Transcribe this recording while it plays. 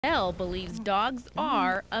Elle believes dogs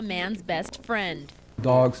are a man's best friend.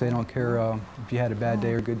 Dogs, they don't care if you had a bad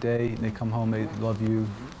day or good day. They come home, they love you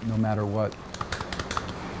no matter what.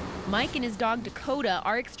 Mike and his dog Dakota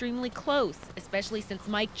are extremely close, especially since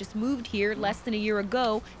Mike just moved here less than a year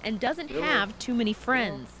ago and doesn't have too many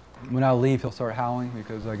friends. When I leave, he'll start howling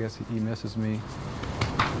because I guess he misses me.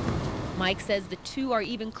 Mike says the two are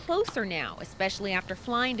even closer now, especially after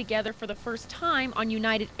flying together for the first time on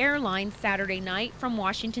United Airlines Saturday night from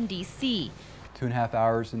Washington, D.C. 2.5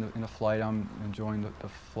 hours in the flight, I'm enjoying the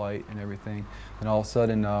flight and everything. And all of a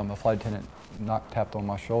sudden, a flight attendant tapped on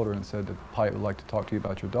my shoulder and said, "The pilot would like to talk to you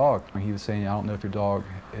about your dog." And he was saying, "I don't know if your dog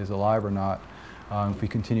is alive or not. If we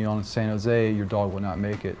continue on in San Jose, your dog will not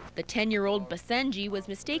make it." The 10-year-old Basenji was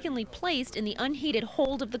mistakenly placed in the unheated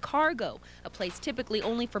hold of the cargo, a place typically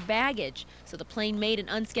only for baggage. So the plane made an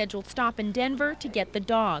unscheduled stop in Denver to get the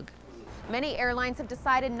dog. Many airlines have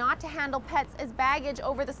decided not to handle pets as baggage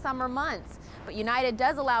over the summer months. But United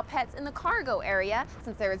does allow pets in the cargo area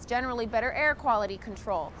since there is generally better air quality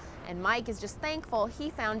control. And Mike is just thankful he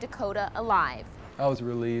found Dakota alive. I was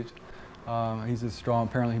relieved. He's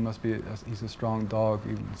apparently he's a strong dog.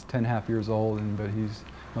 He's 10.5 years old, but he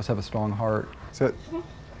must have a strong heart. Sit.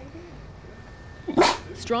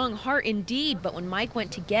 Strong heart indeed, but when Mike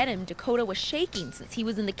went to get him, Dakota was shaking since he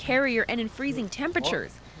was in the carrier and in freezing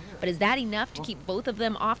temperatures. But is that enough to keep both of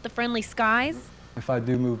them off the friendly skies? If I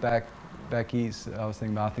do move back east, I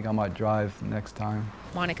think I might drive next time.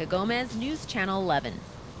 Monica Gomez, News Channel 11.